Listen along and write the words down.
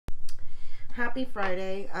Happy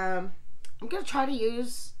Friday. I'm gonna try to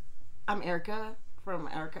use Erica from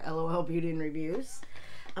Erica LOL Beauty and Reviews.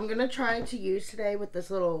 I'm gonna try to use today with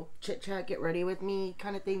this little chit chat, get ready with me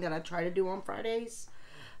kind of thing that I try to do on Fridays.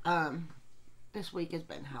 This week has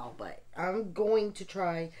been hell, but I'm going to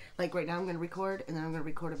try, like right now I'm gonna record and then I'm gonna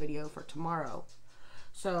record a video for tomorrow.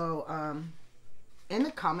 So, in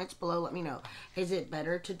the comments below, let me know, is it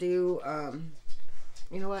better to do,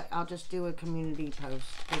 you know what, I'll just do a community post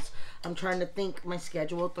because I'm trying to think my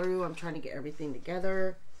schedule through. I'm trying to get everything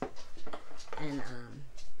together. And,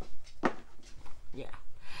 yeah.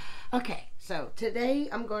 Okay, so today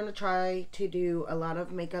I'm going to try to do a lot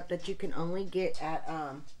of makeup that you can only get at,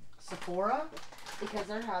 Sephora because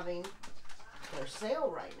they're having their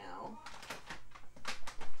sale right now.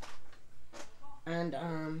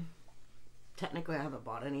 And, technically I haven't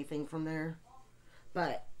bought anything from there.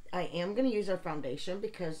 But I am going to use their foundation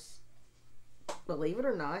because, believe it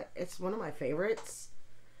or not, it's one of my favorites.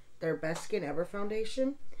 Their Best Skin Ever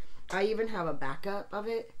foundation. I even have a backup of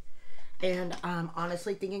it. And I'm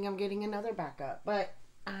honestly thinking I'm getting another backup. But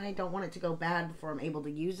I don't want it to go bad before I'm able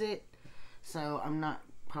to use it. So I'm not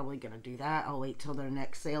probably going to do that. I'll wait till their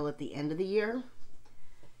next sale at the end of the year.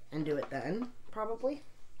 And do it then, probably.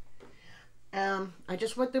 I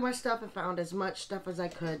just went through my stuff and found as much stuff as I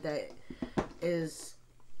could that is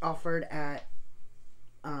offered at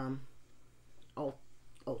Ulta.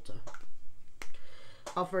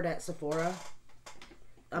 Offered at Sephora.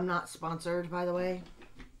 I'm not sponsored, by the way.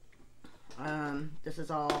 This is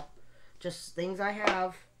all just things I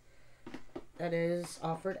have that is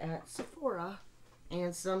offered at Sephora,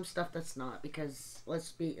 and some stuff that's not, because let's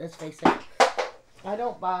face it, I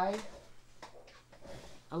don't buy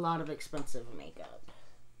a lot of expensive makeup.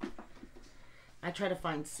 I try to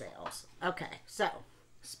find sales. Okay, so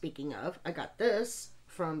speaking of, I got this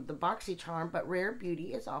from the Boxycharm, but Rare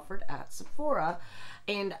Beauty is offered at Sephora.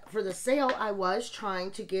 And for the sale, I was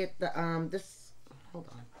trying to get the, hold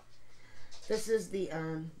on. This is the,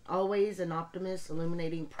 Always an Optimist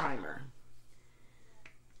Illuminating Primer.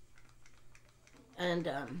 And,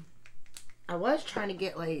 I was trying to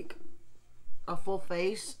get, like, a full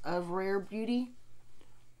face of Rare Beauty.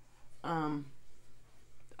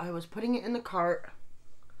 I was putting it in the cart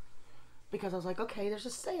because I was like, okay, there's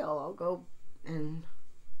a sale. I'll go and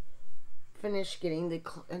finish getting the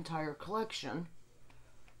entire collection,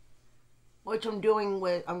 which I'm doing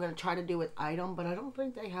with, I'm going to try to do with Item, but I don't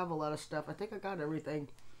think they have a lot of stuff. I think I got everything.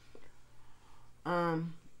 But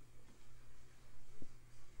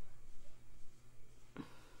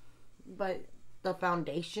the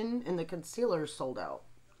foundation and the concealer sold out.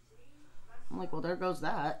 I'm like, well, there goes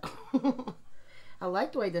that. I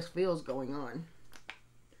like the way this feels going on.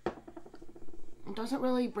 It doesn't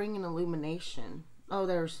really bring an illumination. Oh,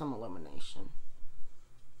 there's some illumination.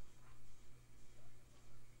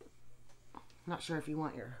 Not sure if you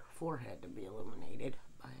want your forehead to be illuminated,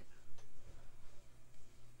 but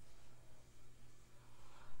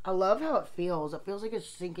I love how it feels. It feels like it's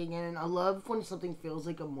sinking in. I love when something feels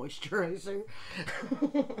like a moisturizer.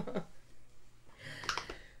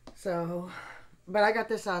 So, but I got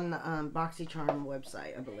this on the Boxycharm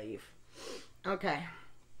website, I believe. Okay.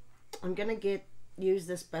 I'm going to use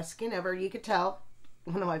this Best Skin Ever. You could tell,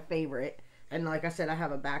 one of my favorite. And like I said, I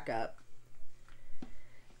have a backup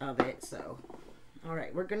of it. So,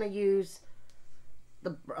 alright. We're going to use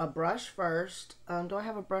a brush first. Do I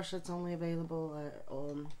have a brush that's only available at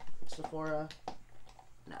Sephora?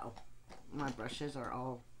 No. My brushes are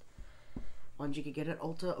all ones you could get at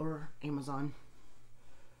Ulta or Amazon.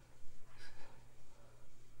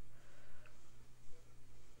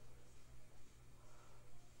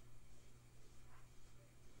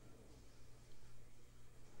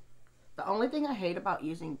 The only thing I hate about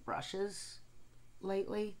using brushes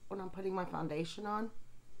lately when I'm putting my foundation on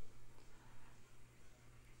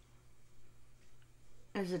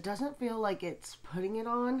is it doesn't feel like it's putting it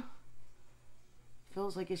on. It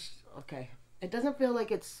feels like it's, okay. It doesn't feel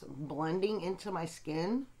like it's blending into my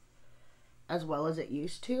skin as well as it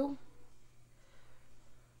used to.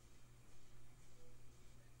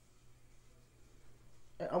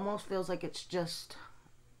 It almost feels like it's just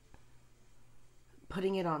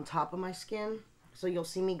putting it on top of my skin. So you'll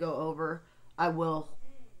see me go over, I will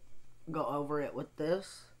go over it with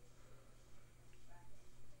this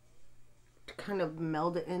to kind of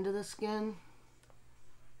meld it into the skin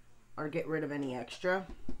or get rid of any extra.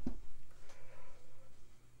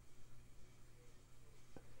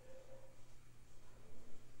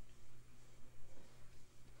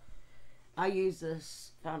 I use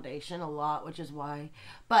this foundation a lot, which is why,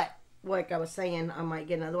 but like I was saying, I might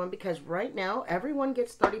get another one because right now everyone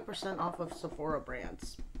gets 30% off of Sephora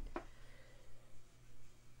brands.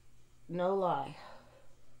 No lie.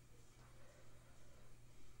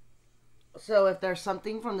 So if there's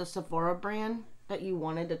something from the Sephora brand that you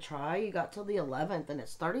wanted to try, you got till the 11th and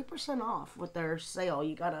it's 30% off with their sale.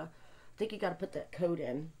 I think you gotta put that code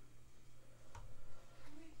in.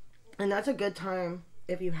 And that's a good time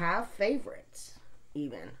if you have favorites,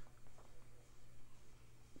 even,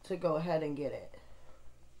 to go ahead and get it.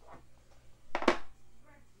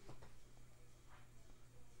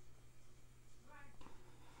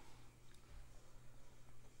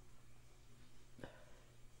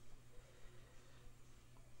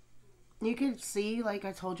 You can see, like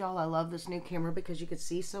I told y'all, I love this new camera because you can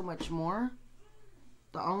see so much more.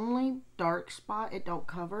 The only dark spot it don't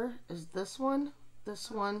cover is this one,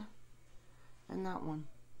 and that one.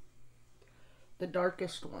 The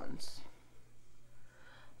darkest ones.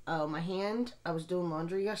 Oh, my hand, I was doing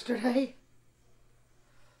laundry yesterday.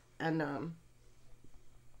 And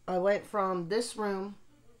I went from this room,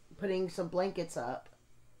 putting some blankets up,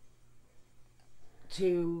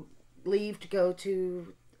 to leave to go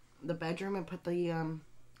to the bedroom and put the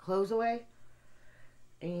clothes away,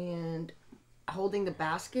 and holding the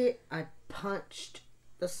basket, I punched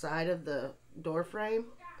the side of the door frame,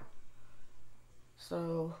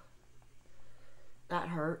 so that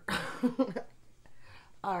hurt.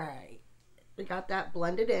 Alright, we got that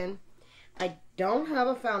blended in. I don't have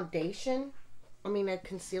a foundation, a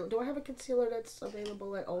concealer. Do I have a concealer that's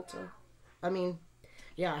available at Ulta?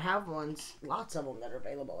 Yeah, I have ones, lots of them that are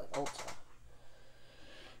available at Ulta.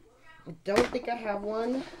 I don't think I have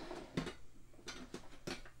one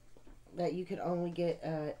that you could only get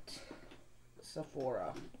at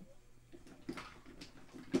Sephora.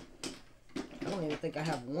 I don't even think I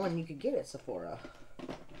have one you could get at Sephora.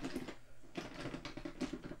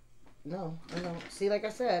 No, I don't. See, like I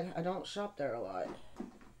said, I don't shop there a lot.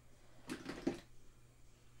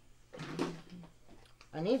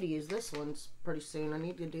 I need to use this one pretty soon. I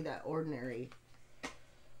need to do that Ordinary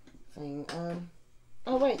thing.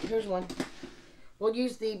 Oh wait, here's one. We'll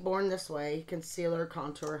use the Born This Way Concealer,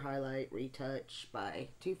 Contour, Highlight, Retouch by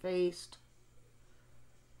Too Faced.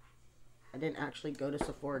 I didn't actually go to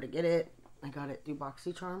Sephora to get it. I got it through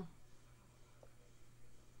Boxycharm.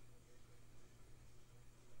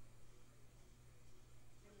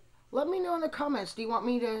 Let me know in the comments. Do you want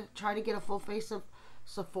me to try to get a full face of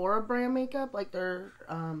Sephora brand makeup? Like their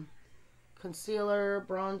concealer,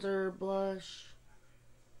 bronzer, blush,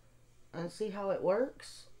 and see how it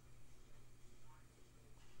works?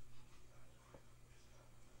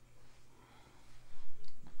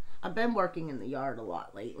 I've been working in the yard a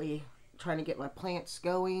lot lately, trying to get my plants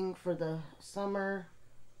going for the summer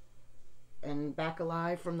and back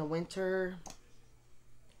alive from the winter.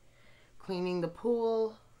 Cleaning the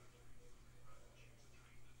pool,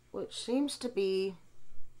 which seems to be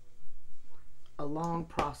a long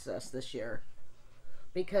process this year,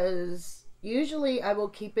 because usually I will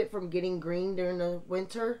keep it from getting green during the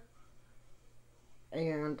winter,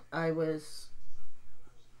 and I was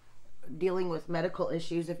dealing with medical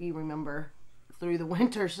issues, if you remember, through the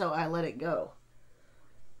winter, so I let it go.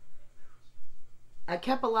 I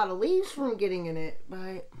kept a lot of leaves from getting in it,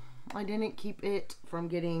 but I didn't keep it from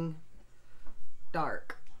getting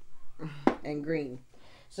dark and green.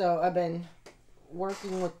 So I've been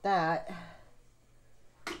working with that.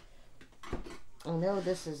 I know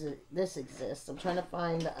this exists. I'm trying to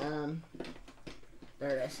find there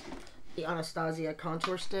it is, the Anastasia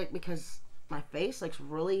contour stick, because my face looks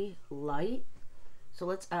really light. So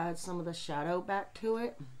let's add some of the shadow back to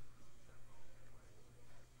it.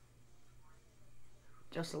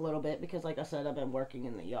 Just a little bit, because like I said, I've been working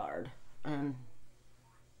in the yard, and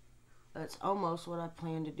that's almost what I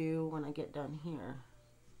plan to do when I get done here.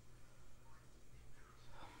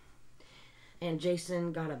 And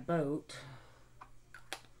Jason got a boat,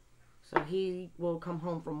 so he will come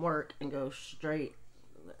home from work and go straight,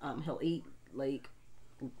 he'll eat like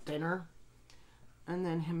dinner, and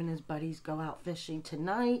then him and his buddies go out fishing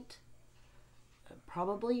tonight,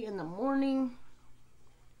 probably in the morning.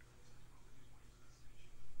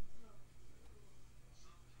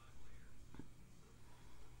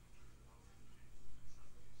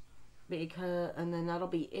 And then that'll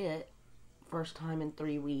be it. First time in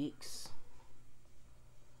 3 weeks.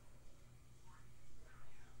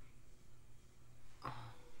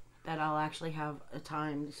 That I'll actually have a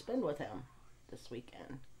time to spend with him this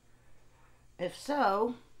weekend. If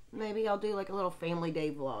so, maybe I'll do like a little family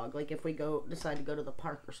day vlog, like if we decide to go to the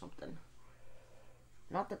park or something.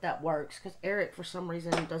 Not that that works, because Eric for some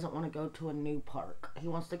reason doesn't want to go to a new park. He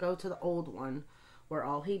wants to go to the old one, where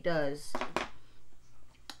all he does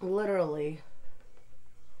literally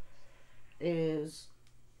is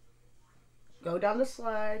go down the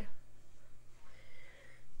slide,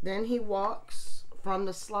 Then he walks from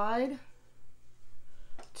the slide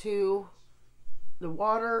to the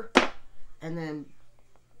water and then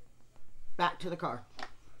back to the car.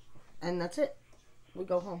 And that's it. We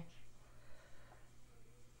go home.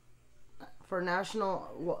 For National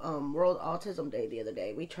World Autism Day the other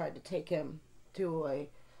day, we tried to take him to a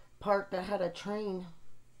park that had a train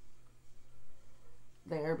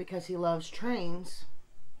there because he loves trains,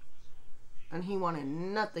 and he wanted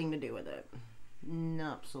nothing to do with it.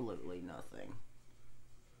 Absolutely nothing.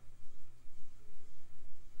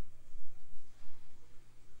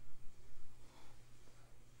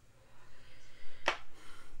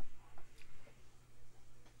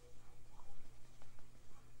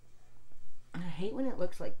 I hate when it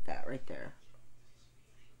looks like that right there.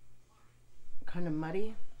 Kind of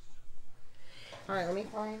muddy. Alright, let me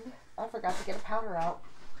find... I forgot to get a powder out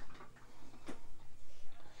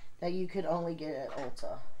that you could only get at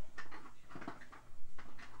Ulta.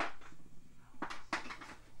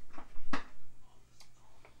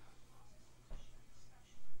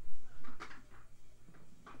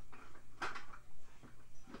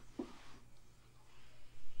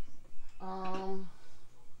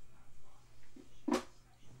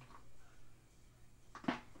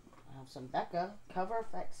 I have some Becca Cover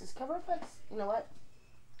FX. Is Cover FX, you know what?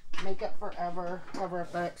 Makeup Forever, Cover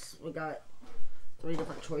FX. We got 3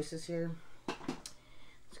 different choices here.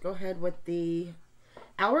 Let's go ahead with the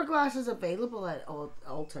Hourglass is available at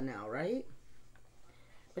Ulta now, right?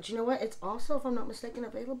 But you know what? It's also, if I'm not mistaken,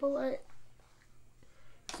 available at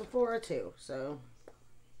Sephora too. So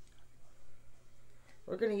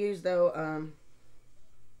we're gonna use though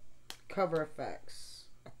Cover FX.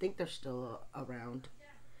 I think they're still around.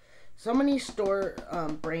 So many store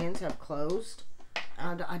brands have closed,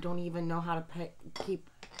 and I don't even know how to keep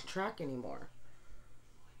track anymore.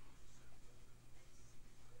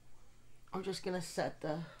 I'm just gonna set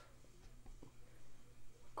the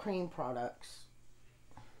cream products.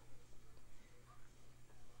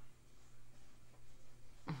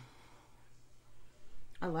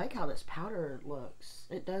 I like how this powder looks.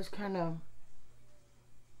 It does kind of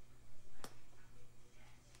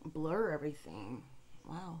blur everything.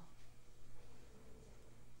 Wow.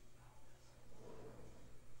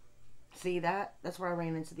 See that? That's where I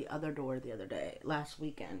ran into the other door the other day, last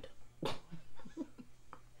weekend.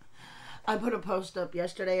 I put a post up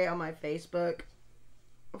yesterday on my Facebook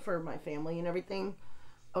for my family and everything.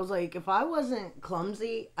 I was like, if I wasn't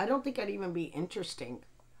clumsy, I don't think I'd even be interesting.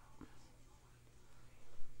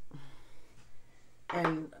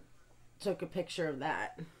 And took a picture of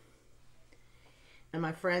that. And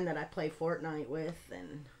my friend that I play Fortnite with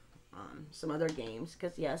and some other games,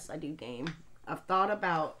 because yes, I do game. I've thought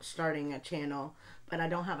about starting a channel, but I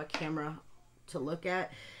don't have a camera to look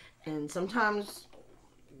at. And sometimes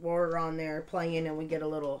we're on there playing and we get a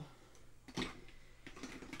little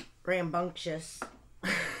rambunctious,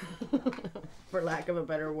 for lack of a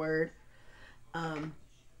better word. And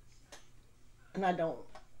I don't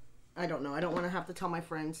know. I don't want to have to tell my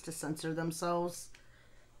friends to censor themselves,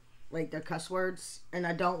 like their cuss words. And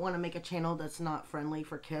I don't want to make a channel that's not friendly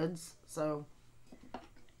for kids. So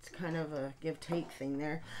it's kind of a give-take thing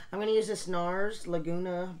there. I'm going to use this NARS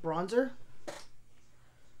Laguna bronzer.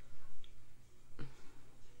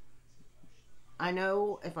 I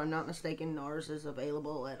know, if I'm not mistaken, NARS is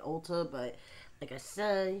available at Ulta, but like I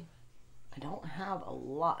say, I don't have a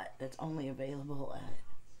lot that's only available at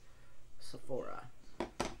Sephora.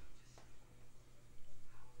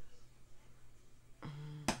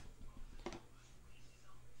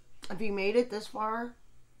 If you made it this far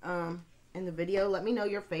in the video, let me know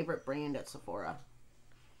your favorite brand at Sephora.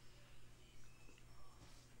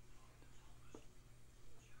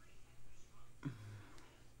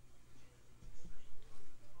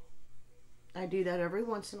 I do that every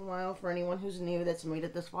once in a while for anyone who's new that's made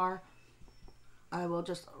it this far. I will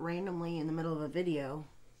just randomly in the middle of a video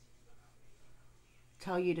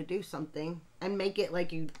tell you to do something and make it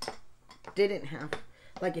like you didn't have,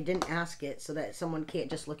 like you didn't ask it, so that someone can't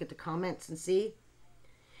just look at the comments and see.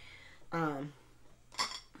 And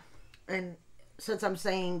since I'm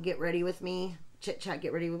saying get ready with me, chit chat,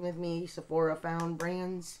 get ready with me, Sephora found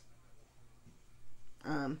brands,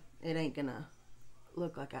 it ain't gonna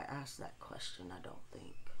look like I asked that question, I don't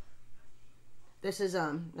think. This is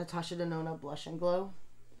Natasha Denona Blush and Glow.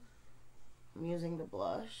 I'm using the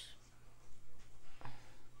blush.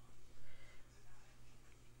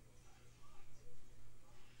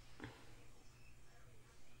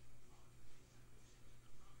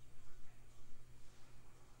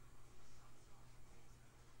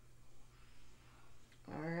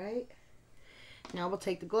 Alright. Now we'll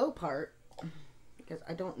take the glow part, because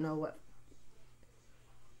I don't know what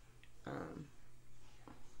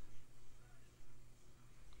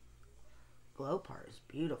glow part is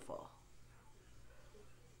beautiful.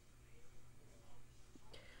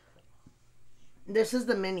 This is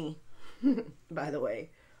the mini, by the way.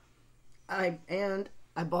 I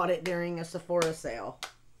bought it during a Sephora sale.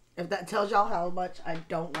 If that tells y'all how much I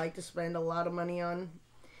don't like to spend a lot of money on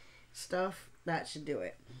stuff, that should do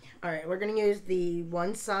it. Alright, we're going to use the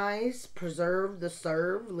One Size Preserve the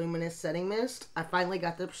Serve Luminous Setting Mist. I finally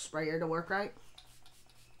got the sprayer to work right.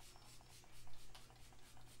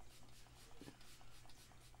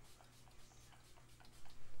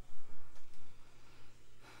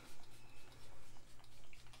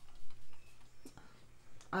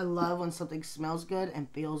 I love when something smells good and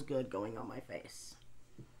feels good going on my face.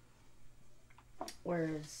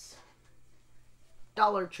 Where's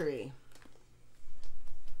Dollar Tree?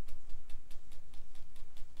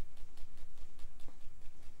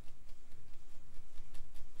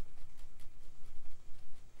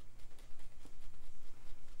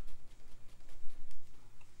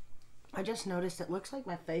 I just noticed it looks like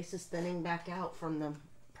my face is thinning back out from the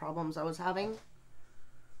problems I was having.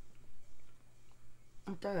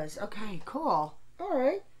 It does. Okay, cool.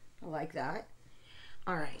 Alright. I like that.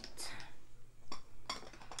 Alright.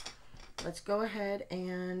 Let's go ahead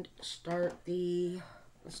and start the...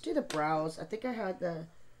 Let's do the brows. I think I had the...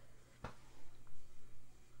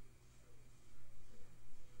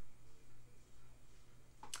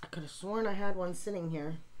 I could have sworn I had one sitting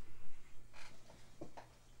here.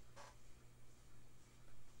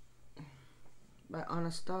 By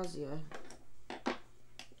Anastasia.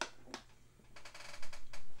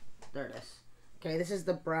 There it is. Okay, this is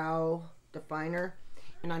the brow definer.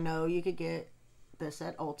 And I know you could get this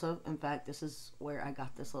at Ulta. In fact, this is where I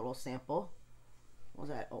got this little sample. Was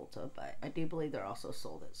at Ulta, but I do believe they're also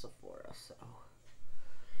sold at Sephora. So,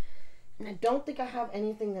 and I don't think I have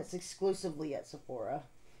anything that's exclusively at Sephora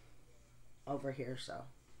over here, so.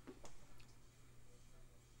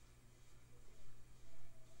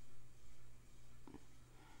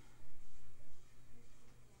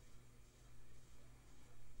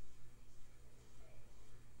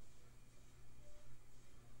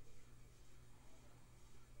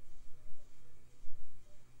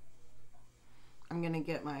 I'm gonna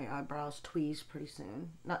get my eyebrows tweezed pretty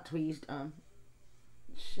soon. Not tweezed,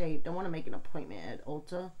 shaped. I want to make an appointment at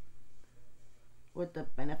Ulta with the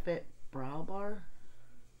Benefit Brow Bar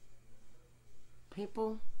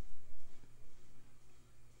people.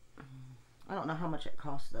 I don't know how much it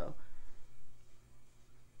costs though.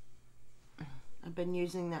 I've been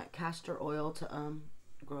using that castor oil to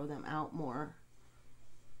grow them out more.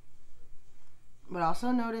 But I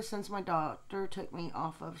also noticed since my doctor took me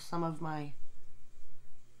off of some of my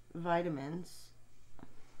vitamins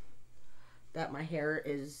that my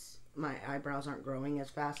eyebrows aren't growing as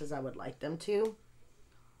fast as I would like them to.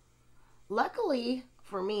 Luckily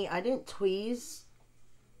for me, I didn't tweeze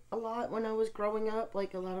a lot when I was growing up,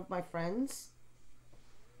 like a lot of my friends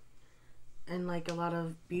and like a lot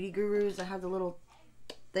of beauty gurus that have the little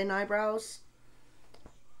thin eyebrows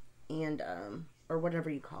and or whatever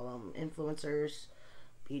you call them, influencers,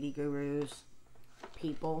 beauty gurus,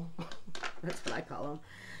 people. That's what I call them.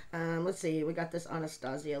 Let's see, we got this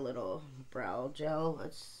Anastasia little brow gel.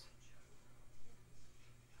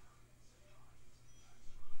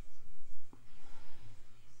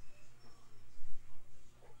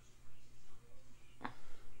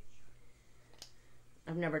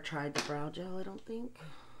 I've never tried the brow gel, I don't think.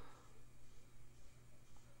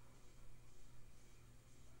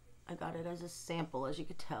 I got it as a sample, as you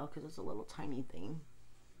could tell, because it's a little tiny thing.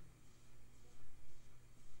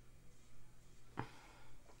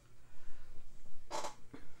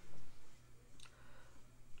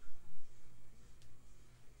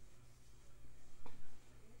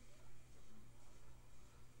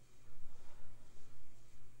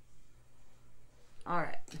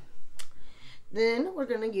 Alright. Then we're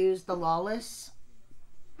going to use the Lawless,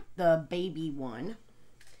 the baby one,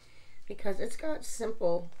 because it's got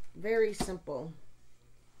simple, very simple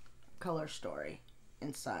color story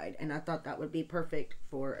inside. And I thought that would be perfect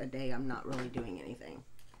for a day I'm not really doing anything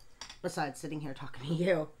besides sitting here talking to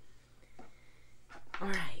you.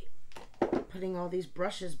 Alright. Putting all these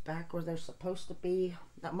brushes back where they're supposed to be.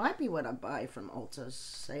 That might be what I buy from Ulta's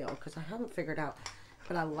sale, because I haven't figured out.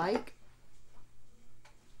 But I like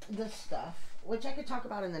this stuff, which I could talk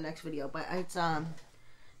about in the next video, but it's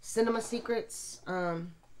Cinema Secrets.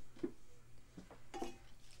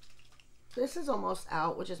 This is almost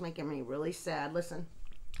out, which is making me really sad. Listen,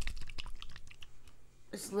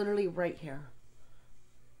 it's literally right here,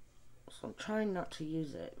 so I'm trying not to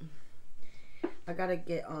use it. I gotta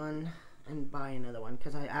get on and buy another one,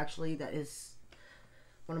 because that is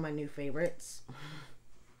one of my new favorites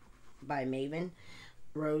by Maven.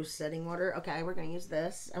 Rose setting water. Okay, we're going to use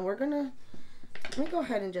this, and let me go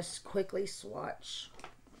ahead and just quickly swatch.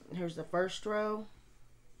 Here's the first row.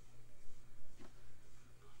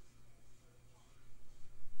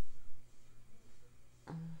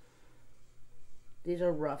 These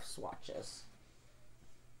are rough swatches.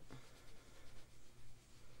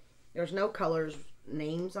 There's no colors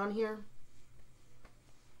names on here.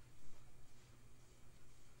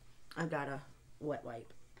 I got a wet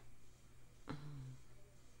wipe.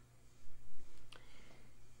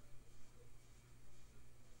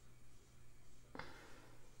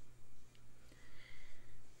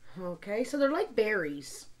 Okay, so they're like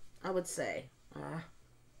berries, I would say.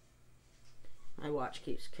 My watch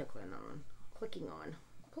keeps clicking on.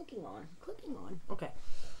 Okay.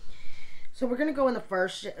 So we're gonna go in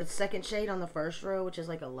the second shade on the first row, which is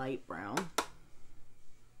like a light brown.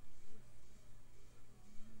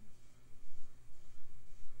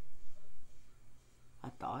 I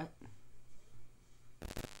thought.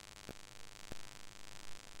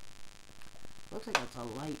 Looks like it's a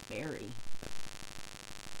light berry.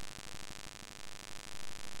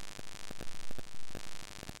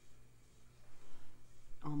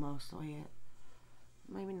 Almost, oh yeah.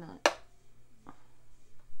 Maybe not.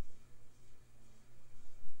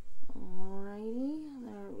 Alrighty,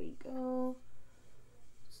 there we go.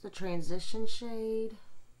 It's the transition shade.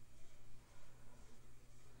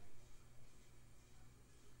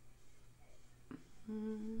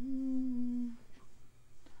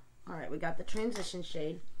 Alright, we got the transition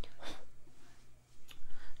shade.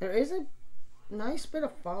 There is a nice bit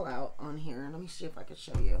of fallout on here. Let me see if I can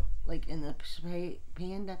show you. Like in the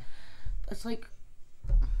panda. It's like,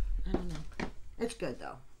 I don't know. It's good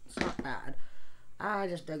though. It's not bad. I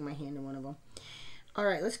just dug my hand in one of them.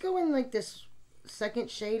 Alright, let's go in like this second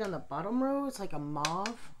shade on the bottom row. It's like a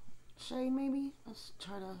mauve shade maybe. Let's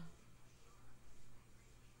try to...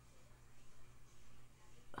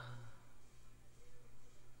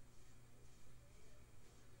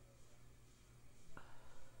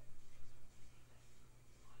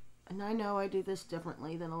 And I know I do this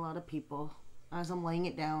differently than a lot of people. As I'm laying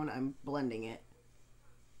it down, I'm blending it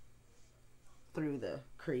through the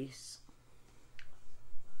crease.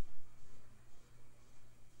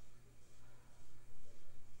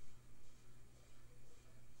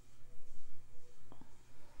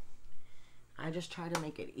 I just try to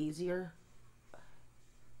make it easier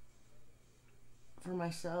for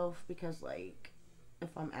myself, because like if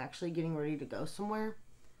I'm actually getting ready to go somewhere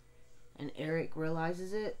and Eric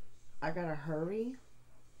realizes it, I gotta hurry.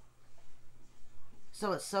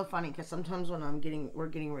 So it's so funny because sometimes when we're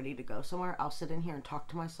getting ready to go somewhere, I'll sit in here and talk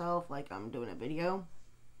to myself like I'm doing a video,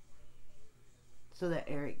 so that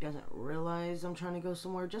Eric doesn't realize I'm trying to go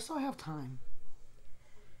somewhere, just so I have time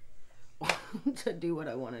to do what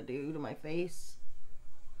I want to do to my face,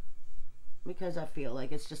 because I feel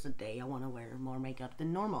like it's just a day I want to wear more makeup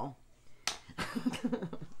than normal.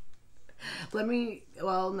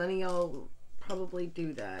 Well, none of y'all probably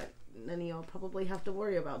do that. None of y'all probably have to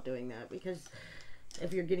worry about doing that, because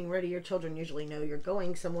if you're getting ready, your children usually know you're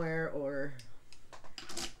going somewhere. Or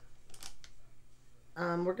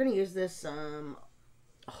we're gonna use this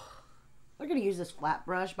flat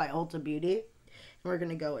brush by Ulta Beauty, and we're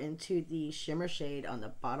gonna go into the shimmer shade on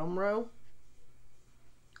the bottom row.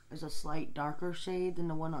 There's a slight darker shade than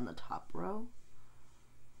the one on the top row,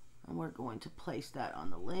 and we're going to place that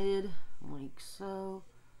on the lid like so.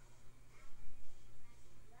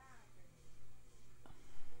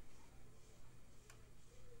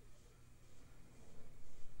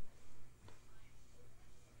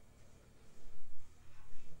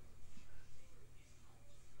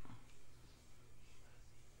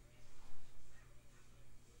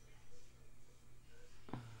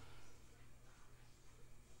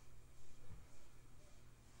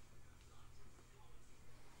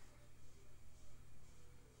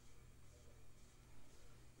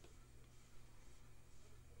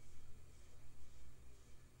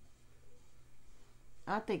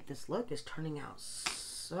 I think this look is turning out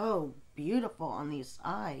so beautiful on these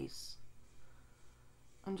eyes.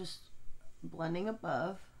 I'm just blending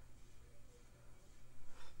above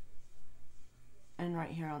and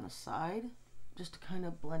right here on the side, just to kind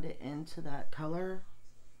of blend it into that color.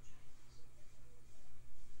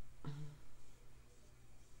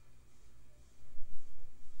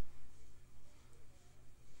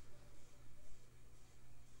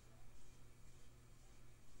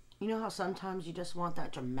 You know how sometimes you just want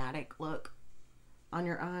that dramatic look on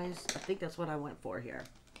your eyes? I think that's what I went for here.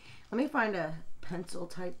 Let me find a pencil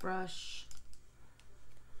type brush.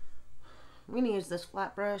 I'm going to use this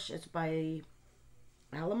flat brush. It's by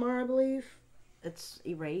Alamar, I believe. It's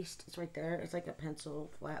erased. It's right there. It's like a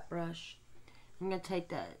pencil flat brush. I'm going to take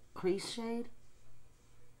that crease shade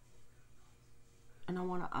and I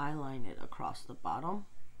want to eyeline it across the bottom.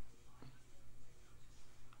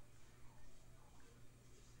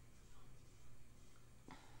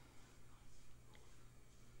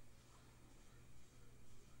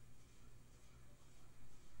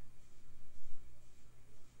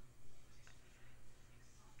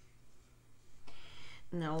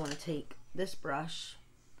 Now I want to take this brush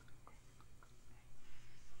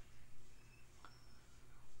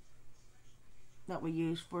that we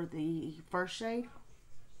use for the first shade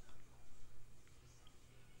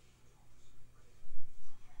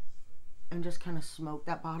and just kind of smoke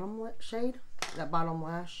that bottom shade, that bottom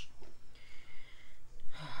lash.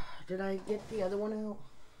 Did I get the other one out?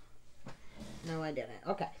 No, I didn't.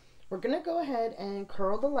 Okay. We're going to go ahead and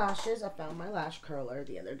curl the lashes. I found my lash curler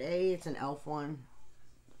the other day. It's an e.l.f. one.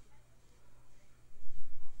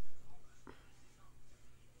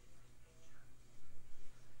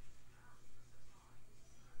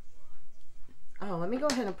 Oh, let me go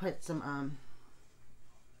ahead and put some,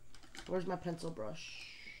 where's my pencil brush?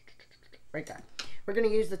 Right there. We're going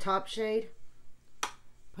to use the top shade.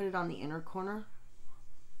 Put it on the inner corner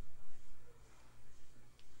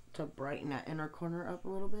to brighten that inner corner up a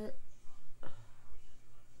little bit.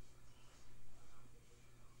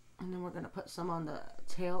 And then we're going to put some on the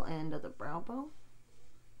tail end of the brow bone.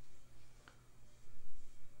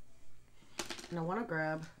 And I want to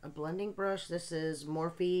grab a blending brush. This is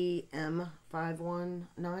Morphe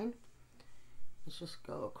M519. Let's just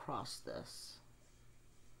go across this.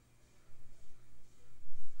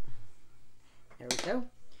 There we go.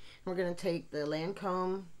 We're going to take the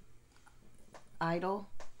Lancome Idol.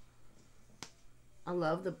 I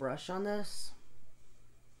love the brush on this.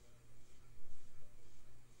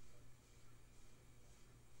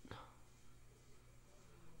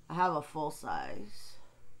 I have a full size.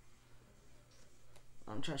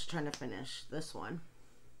 I'm just trying to finish this one.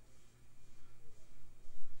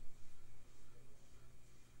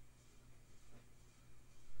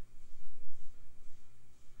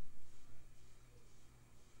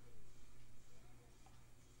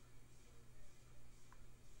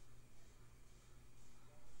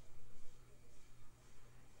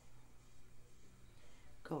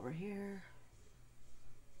 Go over here.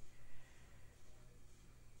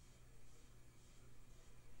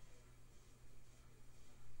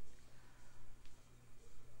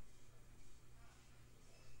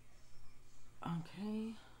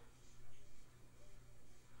 Okay.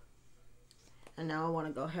 And now I want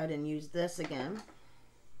to go ahead and use this again,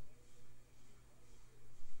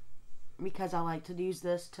 because I like to use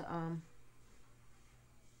this to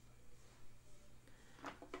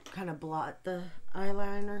kind of blot the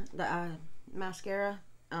eyeliner, the mascara.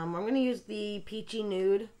 I'm going to use the Peachy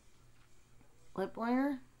Nude lip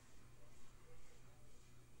liner.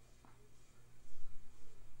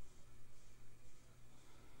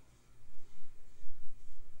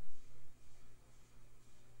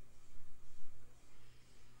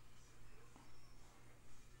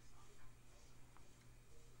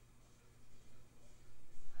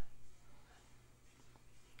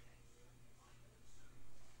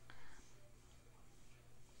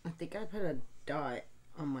 I think I put a dot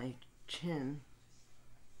on my chin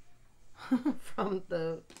from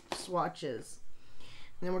the swatches.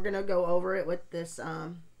 And then we're going to go over it with this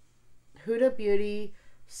Huda Beauty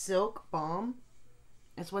Silk Balm.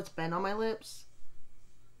 That's what's been on my lips.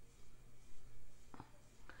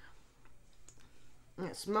 And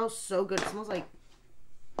it smells so good. It smells like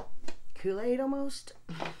Kool-Aid almost.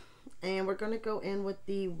 And we're going to go in with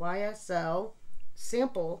the YesStyle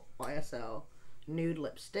sample YesStyle nude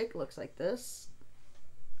lipstick. Looks like this.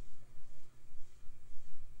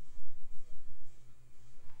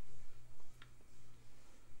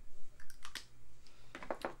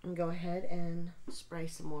 And go ahead and spray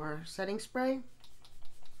some more setting spray.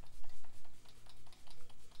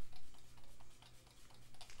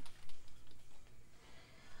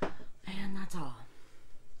 And that's all.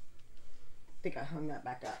 I think I hung that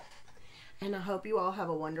back up. And I hope you all have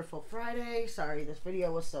a wonderful Friday. Sorry this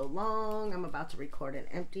video was so long. I'm about to record an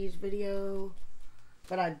empties video.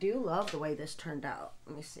 But I do love the way this turned out.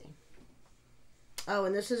 Let me see. Oh,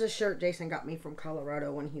 and this is a shirt Jason got me from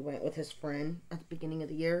Colorado when he went with his friend at the beginning of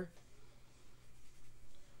the year.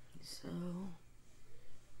 So,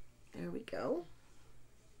 there we go.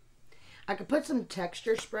 I could put some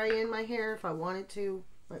texture spray in my hair if I wanted to.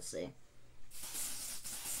 Let's see.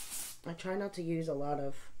 I try not to use a lot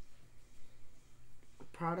of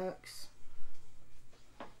products,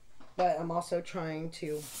 But I'm also trying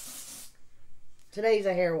to... Today's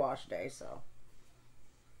a hair wash day, so...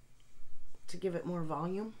 To give it more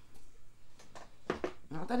volume.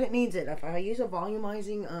 Not that it needs it. If I use a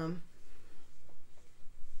volumizing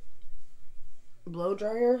blow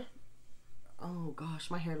dryer, oh gosh,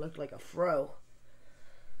 my hair looked like a fro.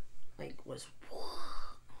 Like, was...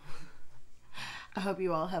 I hope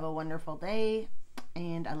you all have a wonderful day,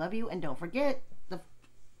 and I love you, and don't forget,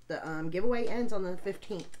 the giveaway ends on the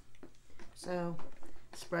 15th, so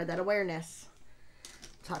spread that awareness.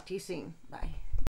 Talk to you soon. Bye.